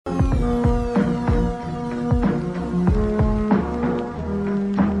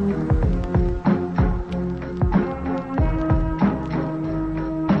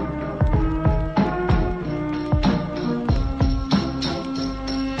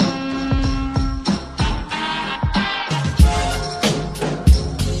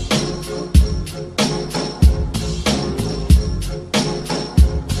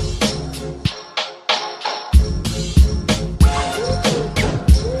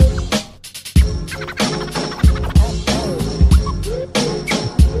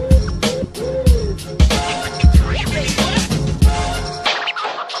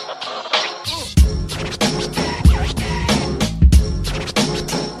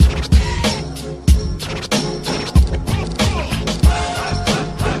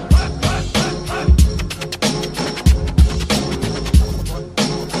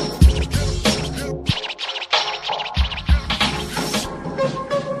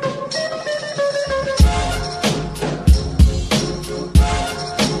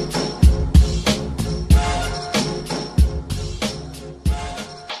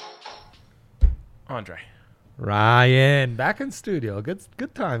Ryan, back in studio.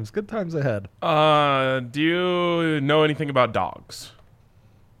 Good times ahead. Do you know anything about dogs?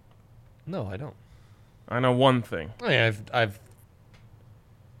 No, I don't. I know one thing. Oh, yeah,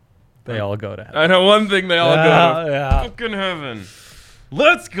 they all go to heaven. I know one thing. They all go to yeah. fucking heaven.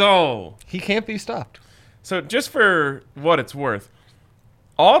 Let's go. He can't be stopped. So just for what it's worth,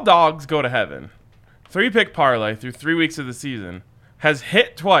 all dogs go to heaven. 3-pick parlay through 3 weeks of the season has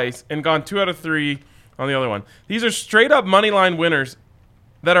hit twice and gone 2 out of 3 on the other one. These are straight up money line winners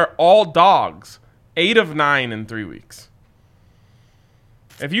that are all dogs. 8 of 9 in 3 weeks.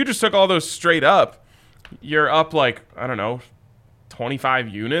 If you just took all those straight up, you're up like, I don't know, 25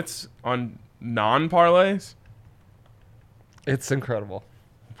 units on non-parlays. It's incredible.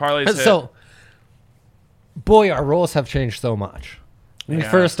 Parlays hit. So, boy, our roles have changed so much. When we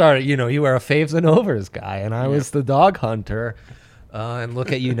first started, you were a faves and overs guy, and I was the dog hunter. And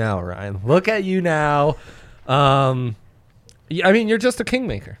look at you now, Ryan. Look at you now. I mean, you're just a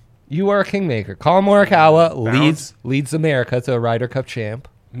kingmaker. You are a kingmaker. Colin Morikawa leads America to a Ryder Cup champ.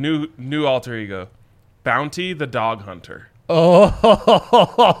 New alter ego. Bounty the dog hunter. Oh,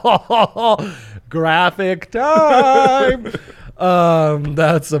 graphic time.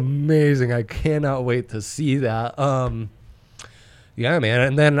 That's amazing. I cannot wait to see that. Yeah, man.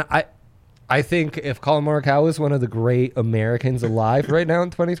 And then I think if Colin Morikawa is one of the great Americans alive right now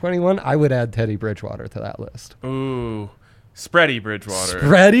in 2021, I would add Teddy Bridgewater to that list. Ooh. Spready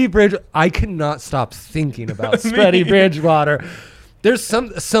Bridgewater. I cannot stop thinking about Spready Bridgewater. There's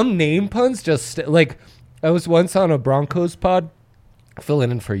some name puns just like I was once on a Broncos pod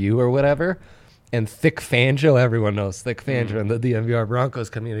filling in for you or whatever, and Thick Fangio, everyone knows Thick Fangio in the DNVR Broncos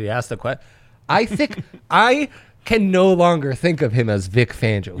community asked a question. I can no longer think of him as Vic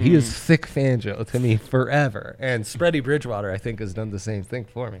Fangio. He is Thick Fangio to me forever. And Spready Bridgewater, I think, has done the same thing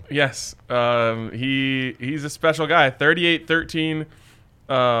for me. Yes. He's a special guy. 38-13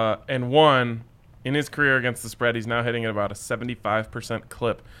 and 1 in his career against the spread. He's now hitting at about a 75%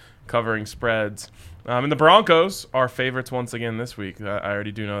 clip covering spreads. And the Broncos are favorites once again this week. I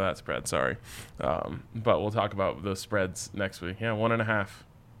already do know that spread. Sorry. But we'll talk about those spreads next week. Yeah, 1.5.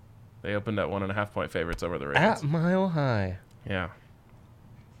 They opened at 1.5 point favorites over the Ravens. At Mile High. Yeah.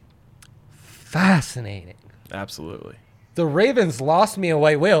 Fascinating. Absolutely. The Ravens lost me a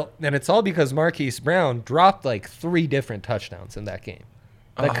white whale, and it's all because Marquise Brown dropped like 3 different touchdowns in that game.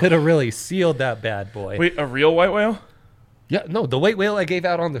 That could have really sealed that bad boy. Wait, a real white whale? Yeah, no, the white whale I gave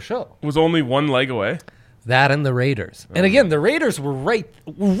out on the show was only 1 leg away. That and the Raiders. And again, the Raiders were right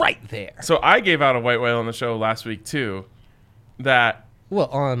there. So I gave out a white whale on the show last week too. That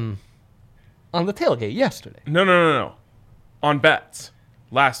on the tailgate yesterday. No. On bets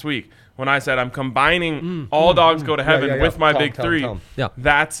last week when I said I'm combining all dogs go to heaven with my big 3. Yeah.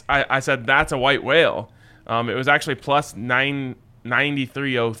 I said that's a white whale. It was actually plus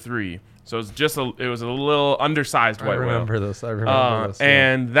 993.03. So it was a little undersized white whale. I remember this. Yeah.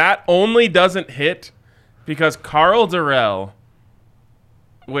 And that only doesn't hit because Carl Durrell,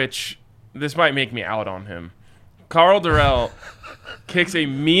 which this might make me out on him. Carl Durrell kicks a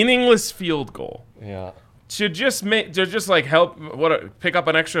meaningless field goal. Yeah. To just help pick up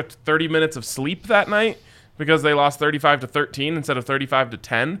an extra 30 minutes of sleep that night because they lost 35-13 instead of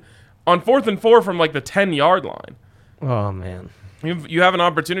 35-10 on 4th and 4 from like the 10-yard line. Oh man. You have an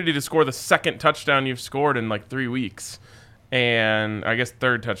opportunity to score the second touchdown you've scored in like 3 weeks, and I guess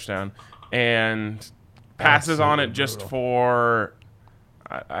third touchdown, and passes on it just for,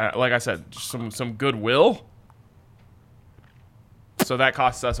 like I said, some goodwill. So that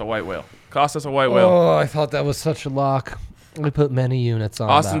costs us a white whale. Oh, I thought that was such a lock. We put many units on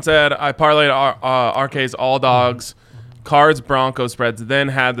Austin said, I parlayed RK's all dogs, Cards, Broncos spreads, then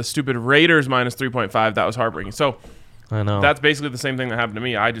had the stupid Raiders minus 3.5. That was heartbreaking. So I know. that's basically the same thing that happened to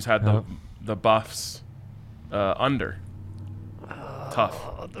me. I just had the Buffs under.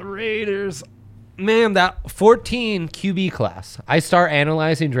 Tough. The Raiders. Man, that 14 QB class. I start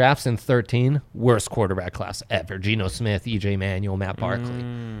analyzing drafts in 13. Worst quarterback class ever. Geno Smith, EJ Manuel, Matt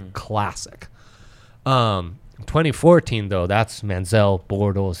Barkley. Classic. 2014, though, that's Manziel,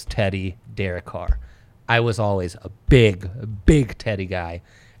 Bortles, Teddy, Derek Carr. I was always a big Teddy guy.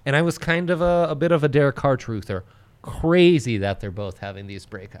 And I was kind of a bit of a Derek Carr truther. Crazy that they're both having these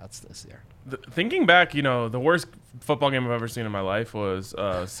breakouts this year. Thinking back, the worst football game I've ever seen in my life was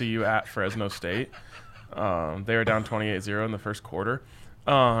CU at Fresno State. They were down 28-0 in the first quarter.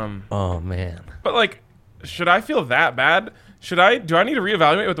 Oh, man. But, should I feel that bad? Do I need to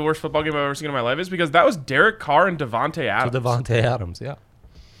reevaluate what the worst football game I've ever seen in my life is? Because that was Derek Carr and Devontae Adams. Devontae Adams, yeah.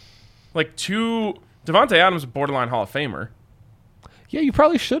 Devontae Adams, borderline Hall of Famer. Yeah, you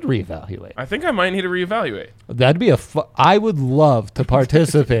probably should reevaluate. I think I might need to reevaluate. That'd be I would love to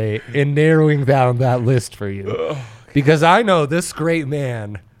participate in narrowing down that list for you. Because I know this great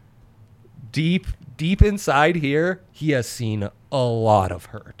man, deep inside here, he has seen a lot of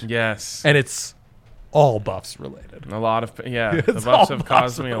hurt. Yes. And it's all Buffs related. A lot of yeah. It's The Buffs all have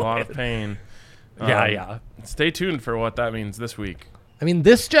caused Buffs me a lot of pain. Yeah. Stay tuned for what that means this week. I mean,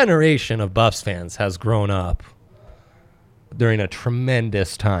 this generation of Buffs fans has grown up during a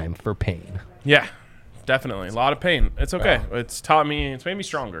tremendous time for pain. Yeah, definitely. A lot of pain. It's okay. It's made me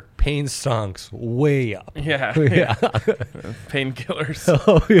stronger. Pain stonks way up. Yeah. Yeah. Painkillers.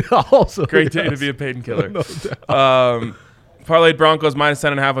 Oh, yeah. Also, Great day to be a painkiller. No doubt. Parlayed Broncos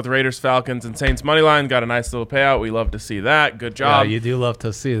 -10.5 with Raiders, Falcons, and Saints money line. Got a nice little payout. We love to see that. Good job. Yeah, you do love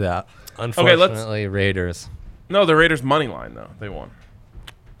to see that. Unfortunately, Raiders. No, the Raiders money line though. They won.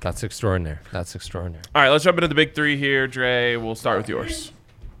 That's extraordinary. All right, let's jump into the big three here, Dre. We'll start with yours.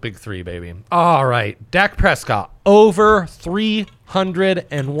 Big three, baby. All right. Dak Prescott, over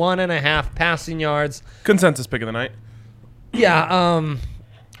 301.5 passing yards. Consensus pick of the night. Yeah,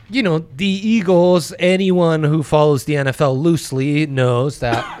 the Eagles, anyone who follows the NFL loosely knows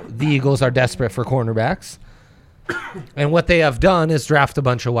that the Eagles are desperate for cornerbacks. And what they have done is draft a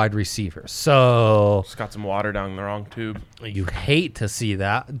bunch of wide receivers. So Just got some water down the wrong tube. you hate to see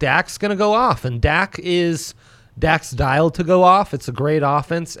that. Dak's going to go off, and Dak's dialed to go off. It's a great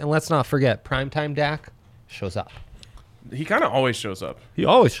offense. And let's not forget, primetime Dak shows up. He kind of always shows up. He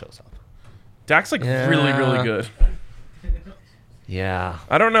always shows up. Dak's really, really good. Yeah.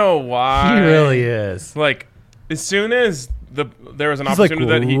 I don't know why. He really is. Like, as soon as there was an He's opportunity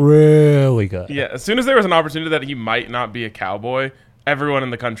that he really good. Yeah, as soon as there was an opportunity that he might not be a Cowboy, everyone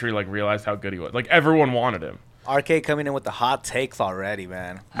in the country realized how good he was. Like, everyone wanted him. RK coming in with the hot takes already,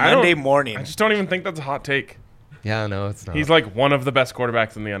 man. I Monday morning. just don't even think that's a hot take. Yeah, no, it's not. He's like one of the best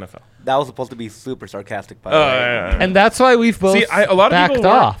quarterbacks in the NFL. That was supposed to be super sarcastic, by the way. Yeah. And that's why we've both a lot of backed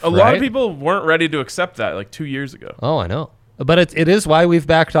people off. A lot of people weren't ready to accept that like 2 years ago. Oh, I know. But it is why we've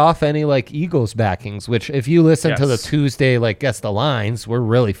backed off any Eagles backings, which if you listen to the Tuesday guess the lines, we're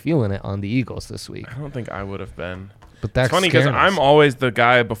really feeling it on the Eagles this week. I don't think I would have been. But that's it's funny because I'm always the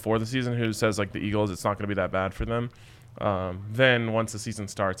guy before the season who says the Eagles, it's not going to be that bad for them. Then once the season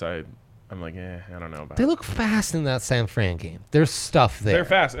starts, I'm like, I don't know about They it. look fast in that San Fran game. There's stuff there. They're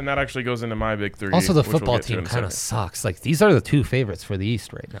fast, and that actually goes into my big three. Also, the which we'll football get to in team a kind of second. sucks. These are the two favorites for the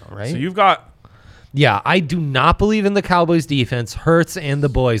East right now, right? So you've got... Yeah, I do not believe in the Cowboys defense. Hurts and the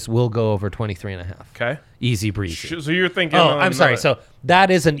boys will go over 23.5. Okay. Easy breezy. So you're thinking... Oh, I'm sorry. So that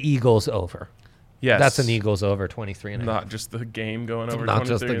is an Eagles over. Yes. That's an Eagles over 23.5. Not just the game going over Not 23.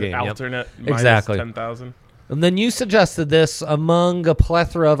 just the game, yep. Alternate Exactly. minus 10,000. And then you suggested this among a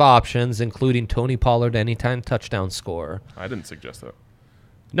plethora of options, including Tony Pollard anytime touchdown scorer. I didn't suggest that.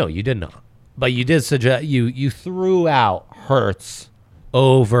 No, you did not. But you did suggest you threw out Hurts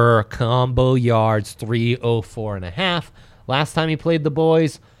over combo yards 304.5. Last time he played the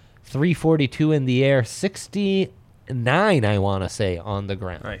boys, 342 in the air, 69 I want to say on the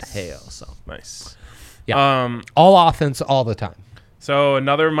ground. Nice. So Nice. yeah, all offense all the time. So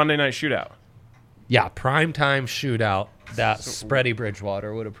another Monday night shootout. Yeah, primetime shootout that Spready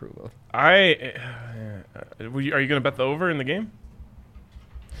Bridgewater would approve of. Are you going to bet the over in the game?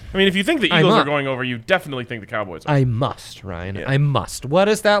 I mean, if you think the Eagles are going over, you definitely think the Cowboys are. I must, Ryan. Yeah. I must. What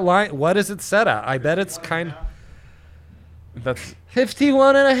is that line? What is it set at? I bet it's kind of That's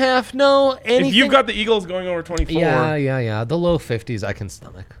 51.5. No, anything. if you've got the Eagles going over 24. Yeah. The low 50s I can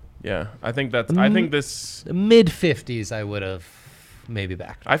stomach. Yeah, I think this. The mid 50s I would have maybe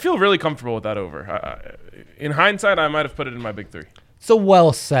backed. I feel really comfortable with that over. In hindsight, I might have put it in my big three. It's a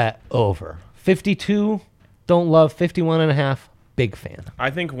well set over. 52, don't love. 51.5, big fan. I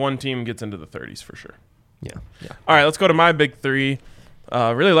think one team gets into the 30s for sure. Yeah. All right, let's go to my big three.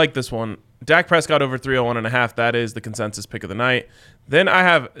 Really like this one. Dak Prescott over 301.5. That is the consensus pick of the night. Then I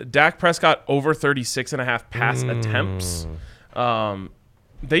have Dak Prescott over 36.5 pass attempts.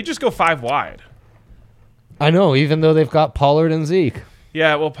 They just go 5 wide. I know, even though they've got Pollard and Zeke.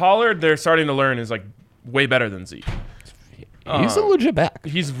 Yeah, well, Pollard, they're starting to learn, is way better than Zeke. He's a legit back.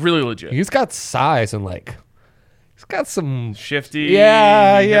 He's really legit. He's got size and he's got some Shifty.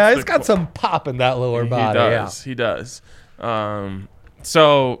 Yeah, he's got some pop in that lower body. He does.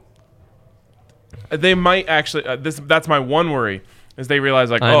 So they might actually. That's my one worry is they realize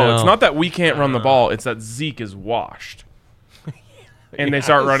it's not that we can't run the ball, it's that Zeke is washed, and they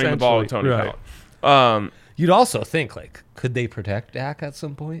start running the ball with Tony Pollard. You'd also think could they protect Dak at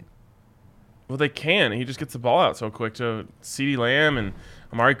some point? Well, they can. He just gets the ball out so quick to CeeDee Lamb and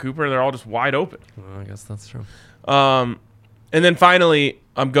Amari Cooper. They're all just wide open. Well, I guess that's true. And then finally,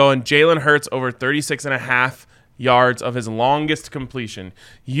 I'm going Jalen Hurts over 36.5 yards of his longest completion.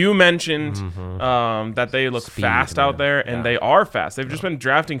 You mentioned that they look fast out there, and they are fast. They've just been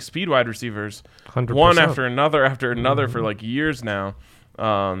drafting speed wide receivers 100%. one after another for like years now.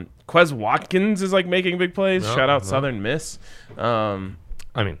 Quez Watkins is like making big plays. Shout out Southern Miss. I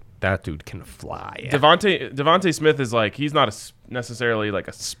mean, that dude can fly. Yeah. Devontae Smith is like, he's not necessarily like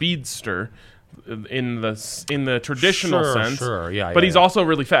a speedster in the traditional sense. But he's also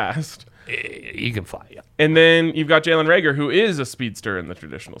really fast. He can fly, yeah. And then you've got Jalen Reagor, who is a speedster in the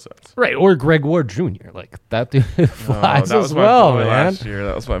traditional sense. Right, or Greg Ward Jr. Like, that dude flies that was as my well, boy man. last year.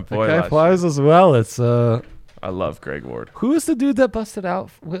 That was my boy That guy last flies year. as well. It's I love Greg Ward. who was the dude that busted out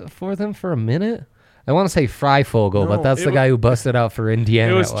for them for a minute? I want to say Freifogel, but No, that's the guy who busted out for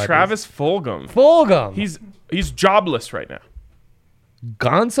Indiana. It was at Travis Fulgham. Fulgham. He's jobless right now.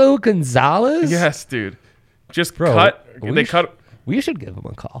 Gonzo Gonzalez? Yes, dude. Just Bro, cut we should give him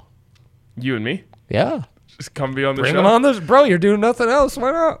a call. you and me. Yeah. Just come be on the Bring show. him on this. Bro, you're doing nothing else.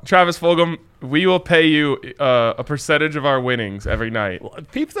 Why not? Travis Fulgham, we will pay you a percentage of our winnings every night.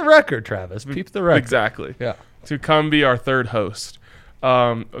 Peep the record, Travis. Peep the record. Exactly. Yeah. To come be our third host.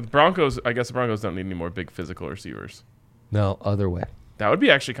 Broncos, I guess the Broncos don't need any more big physical receivers. No, other way. That would be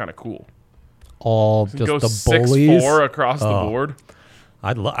actually kind of cool. All Go just the bullies. 6'4" across the Oh. board.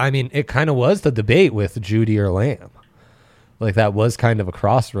 I mean, it kind of was the debate with Judy or Lamb. Like, that was kind of a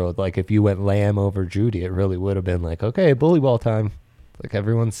crossroad. Like, if you went Lamb over Judy, it really would have been like, okay, bully ball time. Like,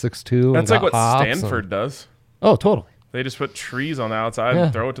 everyone's 6'2". That's like what hops Stanford does. Oh, totally. They just put trees on the outside Yeah.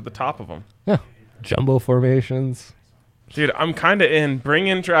 and throw it to the top of them. Yeah. Jumbo formations. Dude, I'm kind of in. Bring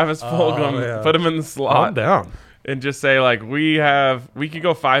in Travis Fulgham, yeah. put him in the slot, down. and just say, like, we could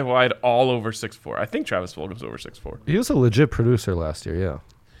go 5 wide all over 6'4". I think Travis Fulgham's over 6'4". He was a legit producer last year, yeah.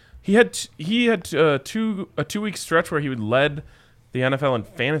 He had a 2-week stretch where he led the NFL in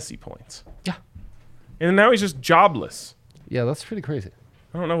fantasy points. Yeah. And now he's just jobless. Yeah, that's pretty crazy.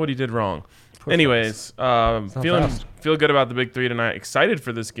 I don't know what he did wrong. Poor Anyways, fast. feel good about the big three tonight. Excited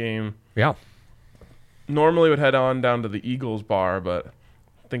for this game. Yeah. Normally would head on down to the Eagles bar, but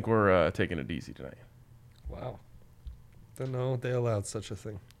I think we're taking it easy tonight. Wow. Didn't know they allowed such a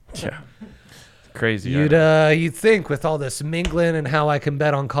thing. Yeah. Crazy. You'd think with all this mingling and how I can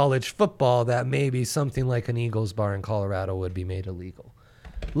bet on college football that maybe something like an Eagles bar in Colorado would be made illegal.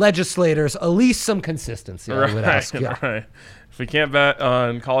 Legislators, at least some consistency, I would ask. Yeah. Right. If we can't bet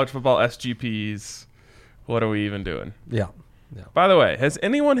on college football SGPs, what are we even doing? Yeah. By the way, has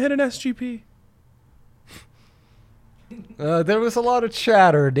anyone hit an SGP? There was a lot of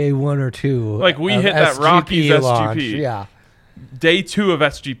chatter day 1 or 2. Like, we of hit that Rockies launch. SGP. Yeah. Day 2 of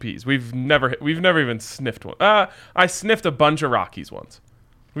SGPs. We've never even sniffed one. I sniffed a bunch of Rockies once.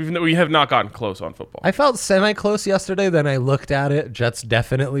 We have not gotten close on football. I felt semi-close yesterday. Then I looked at it. Jets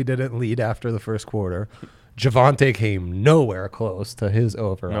definitely didn't lead after the first quarter. Javonte came nowhere close to his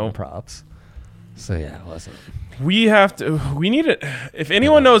over on props. So, yeah, it wasn't. We need it. If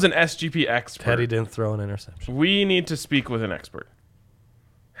anyone knows an SGP expert, Teddy didn't throw an interception. we need to speak with an expert.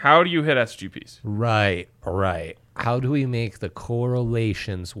 How do you hit SGPs? Right. How do we make the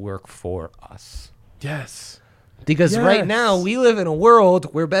correlations work for us? Yes. Because right Yes. now we live in a world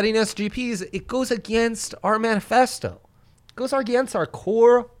where betting SGPs, it goes against our manifesto. It goes against our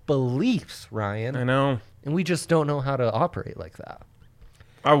core beliefs, Ryan. I know. And we just don't know how to operate like that.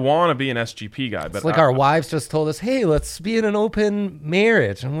 I want to be an SGP guy, but It's like our wives just told us, hey, let's be in an open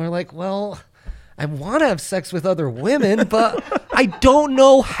marriage. And we're like, well, I want to have sex with other women, but I don't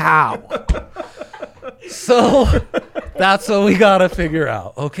know how. So that's what we got to figure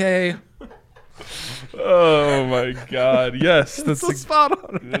out, okay? Oh my God! Yes, that's a spot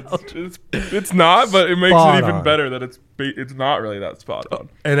on. It's not, but it makes Spot it even on. better that it's not really that spot on.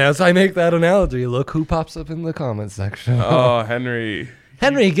 And as I make that analogy, look who pops up in the comment section. Oh, Henry.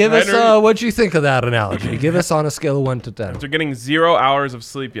 Henry, give us Henry- what you think of that analogy. Give us on a scale of 1 to 10. After getting 0 hours of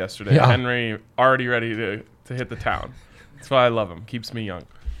sleep yesterday, Yeah. Henry already ready to hit the town. That's why I love him. Keeps me young.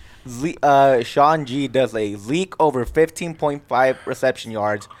 Sean G does a Zeke over 15.5 reception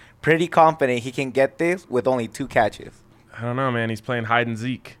yards. Pretty confident he can get this with only 2 catches. I don't know, man. He's playing hide and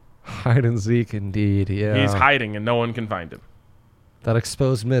seek. Hide and seek, indeed. Yeah. He's hiding, and no one can find him. That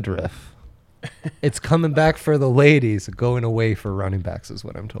exposed midriff. It's coming back for the ladies, going away for running backs, is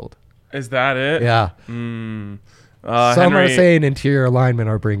what I'm told. Is that it? Yeah. Some Some are saying interior linemen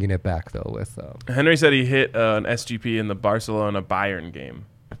are bringing it back, though. With Henry said he hit an SGP in the Barcelona-Bayern game.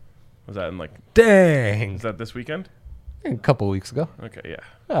 Was that in dang, is that this weekend? a couple weeks ago. Okay, yeah.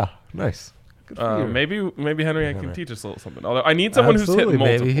 Yeah, nice. Good for you. Maybe Henry can teach us a little something. Although I need someone who's hit multiple.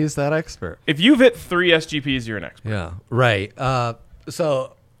 Maybe he's that expert. If you've hit 3 SGPs, you're an expert. Yeah, right.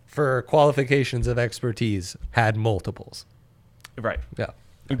 So for qualifications of expertise, had multiples. Right. Yeah.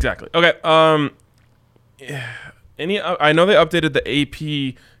 Exactly. Okay. I know they updated the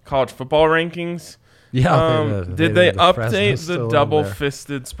AP college football rankings. Yeah. Did they update the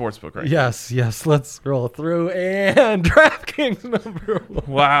double-fisted sportsbook rankings? Yes. Let's scroll through and DraftKings number 1.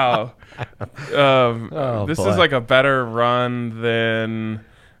 Wow. This boy. is like a better run than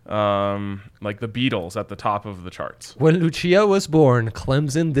like the Beatles at the top of the charts. When Lucia was born,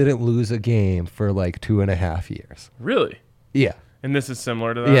 Clemson didn't lose a game for like 2.5 years. Really? Yeah. And this is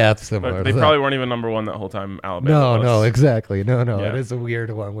similar to that? Yeah, it's similar. But they probably weren't even number 1 that whole time. Alabama was. No, exactly. No. Yeah. It is a weird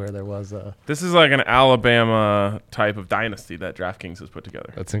one where there was a. This is like an Alabama type of dynasty that DraftKings has put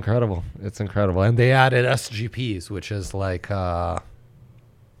together. It's incredible. And they added SGPs, which is like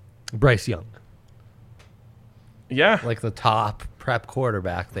Bryce Young. Yeah. Like the top prep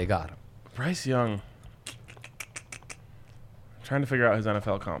quarterback, they got him. Bryce Young. Trying to figure out his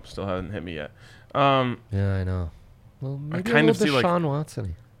NFL comp. Still hasn't hit me yet. Yeah, I know. Well, maybe I kind of see like Deshaun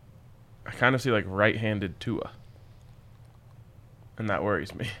Watson. I kind of see like right-handed Tua, and that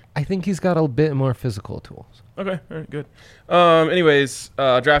worries me. I think he's got a bit more physical tools. Okay, all right, good. Anyways,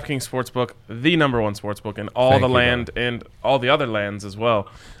 DraftKings Sportsbook, the number 1 sportsbook in all Thank the you, land and all the other lands as well.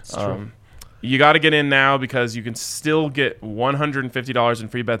 It's true. You got to get in now because you can still get $150 in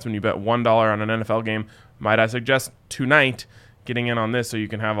free bets when you bet $1 on an NFL game. Might I suggest tonight getting in on this so you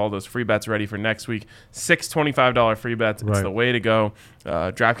can have all those free bets ready for next week. 6 $25 free bets. It's the way to go.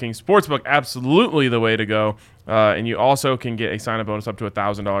 DraftKings Sportsbook, absolutely the way to go. And you also can get a sign-up bonus up to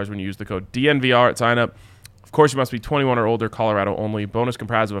 $1,000 when you use the code DNVR at sign-up. Of course, you must be 21 or older, Colorado only. Bonus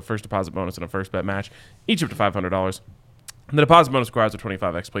comprised of a first deposit bonus and a first bet match, each up to $500. The deposit bonus requires a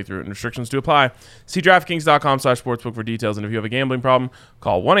 25x playthrough and restrictions to apply. See DraftKings.com/sportsbook for details. And if you have a gambling problem,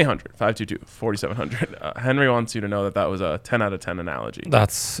 call 1-800-522-4700. Henry wants you to know that was a 10 out of 10 analogy.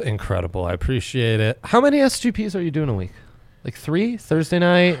 That's incredible. I appreciate it. How many SGPs are you doing a week? Like 3? Thursday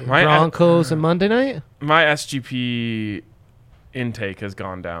night, Broncos, and Monday night? My SGP intake has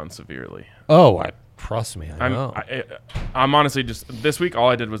gone down severely. Oh, trust me. I know. I'm honestly just, this week, all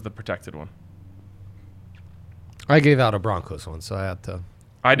I did was the protected one. I gave out a Broncos one, so I had to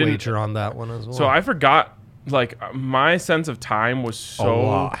wager on that one as well. So I forgot, like, my sense of time was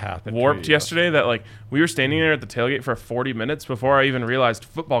so warped yesterday that, like, we were standing there at the tailgate for 40 minutes before I even realized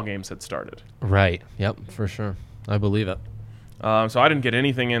football games had started. Right. Yep, for sure. I believe it. So I didn't get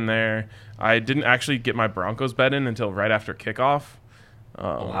anything in there. I didn't actually get my Broncos bet in until right after kickoff.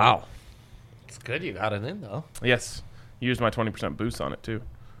 Wow. It's good you got it in, though. Yes. Used my 20% boost on it, too.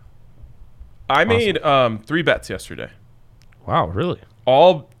 I made 3 bets yesterday. Wow, really?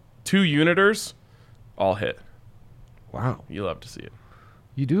 All 2 uniters, all hit. Wow. You love to see it.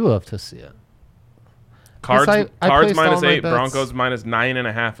 You do love to see it. Cards I cards placed all minus my 8, bets. Broncos minus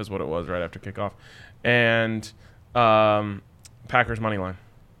 9.5 is what it was right after kickoff. And Packers money line.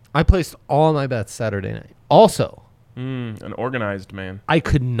 I placed all my bets Saturday night. Also, An organized man. I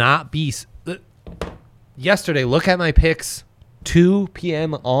could not be... yesterday, look at my picks. 2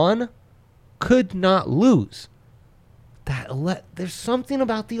 p.m. on... could not lose. There's something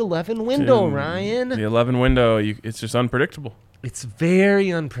about the 11 window, Ryan. The 11 window, it's just unpredictable. It's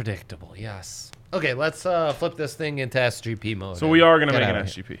very unpredictable, yes. Okay, let's flip this thing into SGP mode. So we are going to make an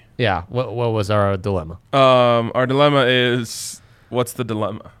SGP. Yeah, what was our dilemma? Our dilemma is, what's the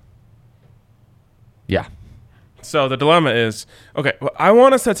dilemma? Yeah. So the dilemma is, okay, well, I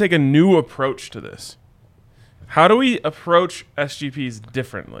want us to take a new approach to this. How do we approach SGPs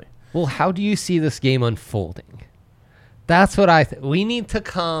differently? Well, how do you see this game unfolding? That's what I think. We need to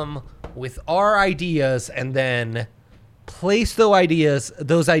come with our ideas and then place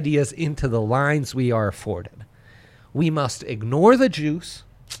those ideas into the lines we are afforded. We must ignore the juice.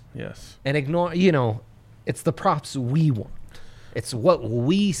 Yes. And ignore, it's the props we want. It's what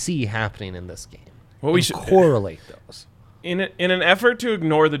we see happening in this game. Well, we should correlate those. In an effort to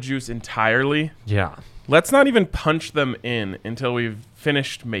ignore the juice entirely. Yeah. Let's not even punch them in until we've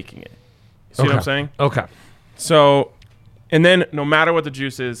finished making it. See what I'm saying? Okay. So, and then no matter what the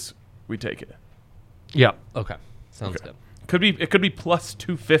juice is, we take it. Yeah. Okay. Sounds good. It could be plus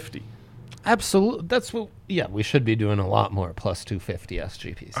 250. Absolutely. That's what. Yeah, we should be doing a lot more plus 250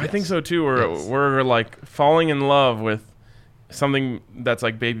 SGPs. I think so too. We're like falling in love with something that's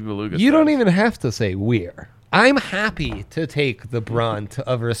like Baby Beluga. You don't even have to say we're. I'm happy to take the brunt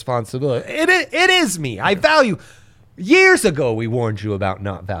of responsibility. It is me. I value. Years ago, we warned you about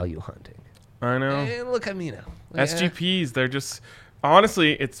not value hunting. I know. And look at me now. SGPs, they're just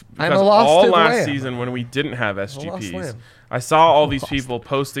Honestly, it's I'm because a lost all to the last lamb. season when we didn't have lost SGPs, lamb. I saw all these people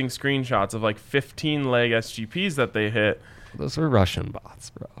posting screenshots of like 15-leg SGPs that they hit, Those were Russian bots,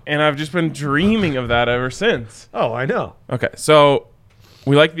 bro. and I've just been dreaming of that ever since. Oh, I know. Okay, so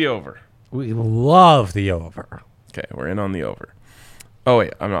we like the over. We love the over. Okay, we're in on the over. Oh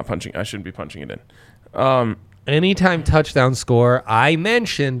wait, I'm not punching. I shouldn't be punching it in. Anytime touchdown score, I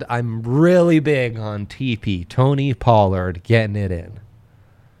mentioned I'm really big on TP, Tony Pollard, getting it in.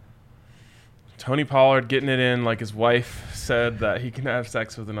 Tony Pollard getting it in like his wife said that he can have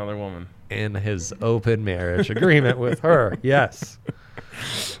sex with another woman. In his open marriage agreement with her, yes.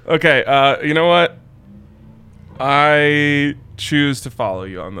 Okay, you know what? I choose to follow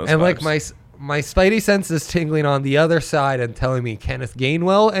you on those. And vibes. like my spidey sense is tingling on the other side and telling me Kenneth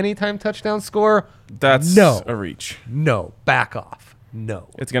Gainwell anytime touchdown score. That's No. a reach. No, back off. No.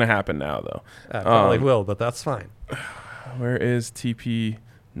 It's gonna happen now though. Probably will, but that's fine. Where is TP?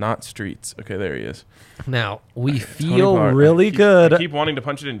 Not Streets. Okay, there he is. Now, we Tony feel Pollard. really good, I keep wanting to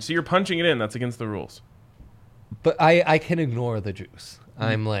punch it in. See, you're punching it in. That's against the rules. but I can ignore the juice.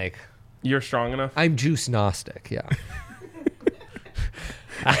 I'm like, You're strong enough. I'm juice gnostic, yeah.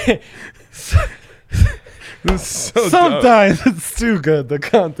 This is so dumb. Sometimes it's too good, the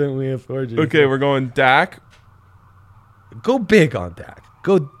content we afford you. Okay, we're going Dak. Go big on Dak.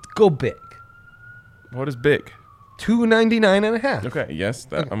 Go big. What is big? 299.5. Okay, yes,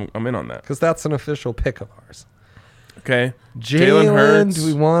 I'm in on that. Because that's an official pick of ours. Okay, Jalen Jalen, Hurts. do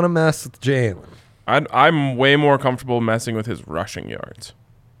we want to mess with Jalen? I'm way more comfortable messing with his rushing yards.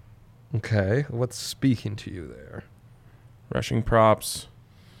 Okay, what's speaking to you there? Rushing props.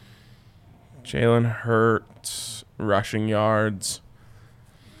 Jalen Hurts, rushing yards.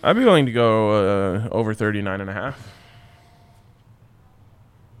 I'd be willing to go over 39.5.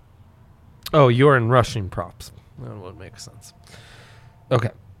 Oh, you're in rushing props. That would make sense. Okay.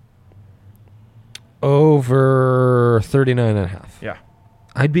 Over 39.5. Yeah.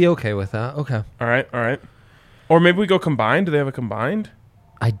 I'd be okay with that. Okay. All right. Or maybe we go combined. Do they have a combined?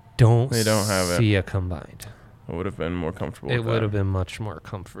 I don't They don't have it. see a combined. I would have been more comfortable It with would that. have been much more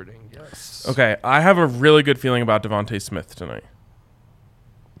comforting, yes. Okay, I have a really good feeling about Devontae Smith tonight.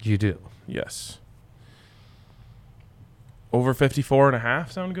 You do. Yes. Over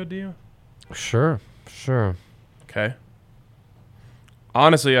 54.5 sound good to you? Sure. Okay.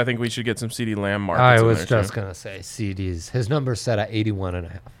 Honestly, I think we should get some CD Lamb markets I in was there, just too. going to say CDs. His number's set at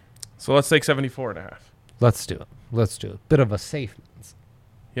 81.5. So let's take 74.5. Let's do it. Bit of a safe ones.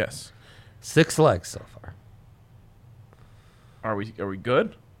 Yes. 6 legs so far. Are we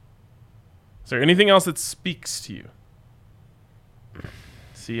good? Is there anything else that speaks to you?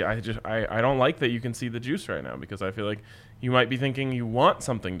 See, I don't like that you can see the juice right now because I feel like you might be thinking you want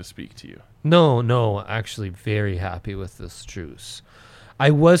something to speak to you. No, actually very happy with this juice.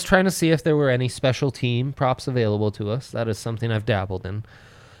 I was trying to see if there were any special team props available to us. That is something I've dabbled in.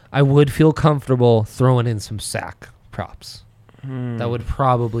 I would feel comfortable throwing in some sack props. That would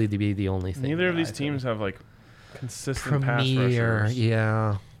probably be the only thing. Neither of that these I teams have like consistent pass Premier, rushers.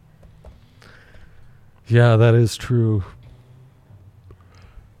 yeah. Yeah, that is true.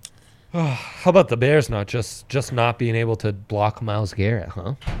 How about the Bears not just not being able to block Myles Garrett,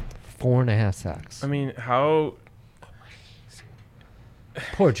 huh? 4.5 sacks. I mean, how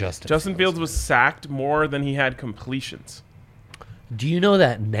Poor Justin. Justin Fields was sacked more than he had completions. Do you know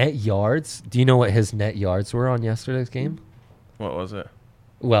that net yards? Do you know what his net yards were on yesterday's game? What was it?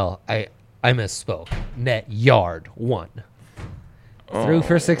 Well, I misspoke. Net yard 1. Threw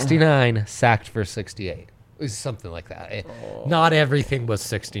for 69, sacked for 68. It was something like that. Not everything was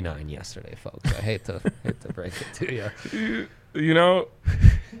 69 yesterday, folks. I hate to break it to you. You know,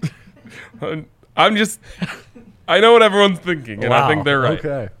 I know what everyone's thinking, and I think they're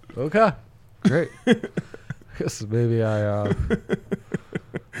right. Okay. Great. Guess maybe I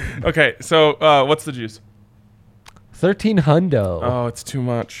Okay, so what's the juice? 13 hundo. Oh, it's too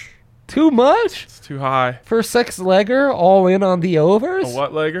much. Too much? It's too high. For 6-legger, all in on the overs? A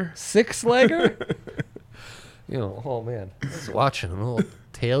what legger? 6-legger? Oh man, I was watching a little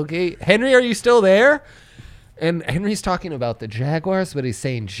tailgate. Henry, are you still there? And Henry's talking about the Jaguars, but he's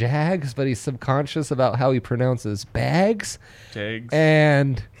saying Jags, but he's subconscious about how he pronounces bags. Jags.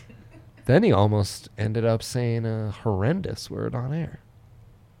 And then he almost ended up saying a horrendous word on air,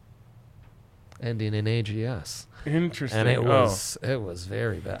 ending in AGS. Interesting. And it was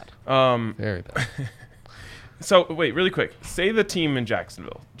very bad. Very bad. So wait, really quick. Say the team in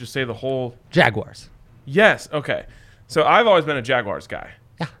Jacksonville. Just say the whole. Jaguars. Yes. Okay. So I've always been a Jaguars guy.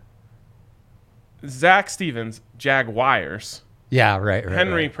 Yeah. Zach Stevens, Jaguars. Yeah. Right.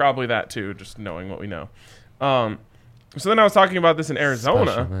 Henry right. probably that too. Just knowing what we know. So then I was talking about this in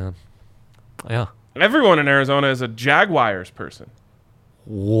Arizona. Special, man. Yeah. Everyone in Arizona is a Jaguars person.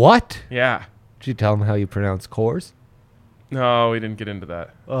 What? Yeah. Did you tell them how you pronounce Coors? No, we didn't get into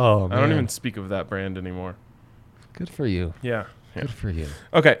that. Oh, man. I don't even speak of that brand anymore. Good for you. Yeah. Good for you.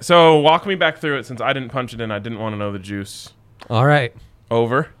 Okay, so walk me back through it since I didn't punch it in. I didn't want to know the juice. All right.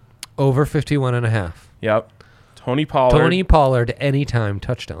 Over. Over 51.5. Yep. Tony Pollard. Anytime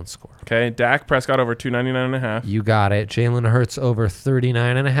touchdown score. Okay. Dak Prescott over 299.5. You got it. Jalen Hurts over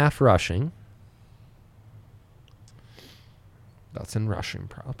 39.5 rushing. That's in rushing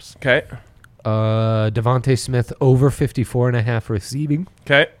props. Okay. Devontae Smith over 54.5 receiving.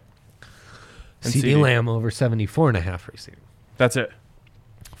 Okay. CD Lamb over 74.5 receiving. That's it.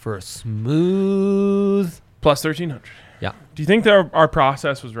 For a smooth. Plus 1,300. Yeah. Do you think that our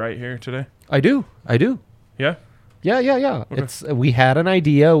process was right here today? I do. Yeah? Yeah. Okay. We had an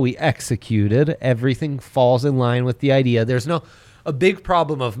idea. We executed. Everything falls in line with the idea. A big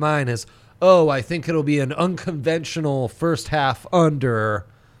problem of mine is, I think it'll be an unconventional first half under,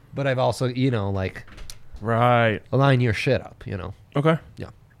 but I've also, Right. align your shit up, Okay. Yeah.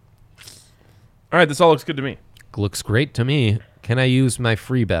 All right. This all looks good to me. Looks great to me. Can I use my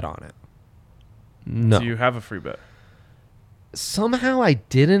free bet on it? No. Do you have a free bet? Somehow I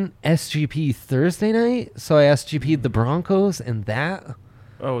didn't SGP Thursday night, so I SGP'd the Broncos, and that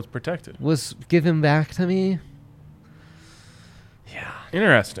Oh, it's protected. was given back to me. Yeah.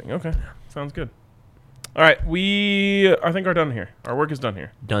 Interesting. Okay. Sounds good. All right. I think are done here. Our work is done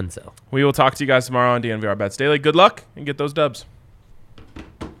here. Done so. We will talk to you guys tomorrow on DNVR Bets Daily. Good luck and get those dubs.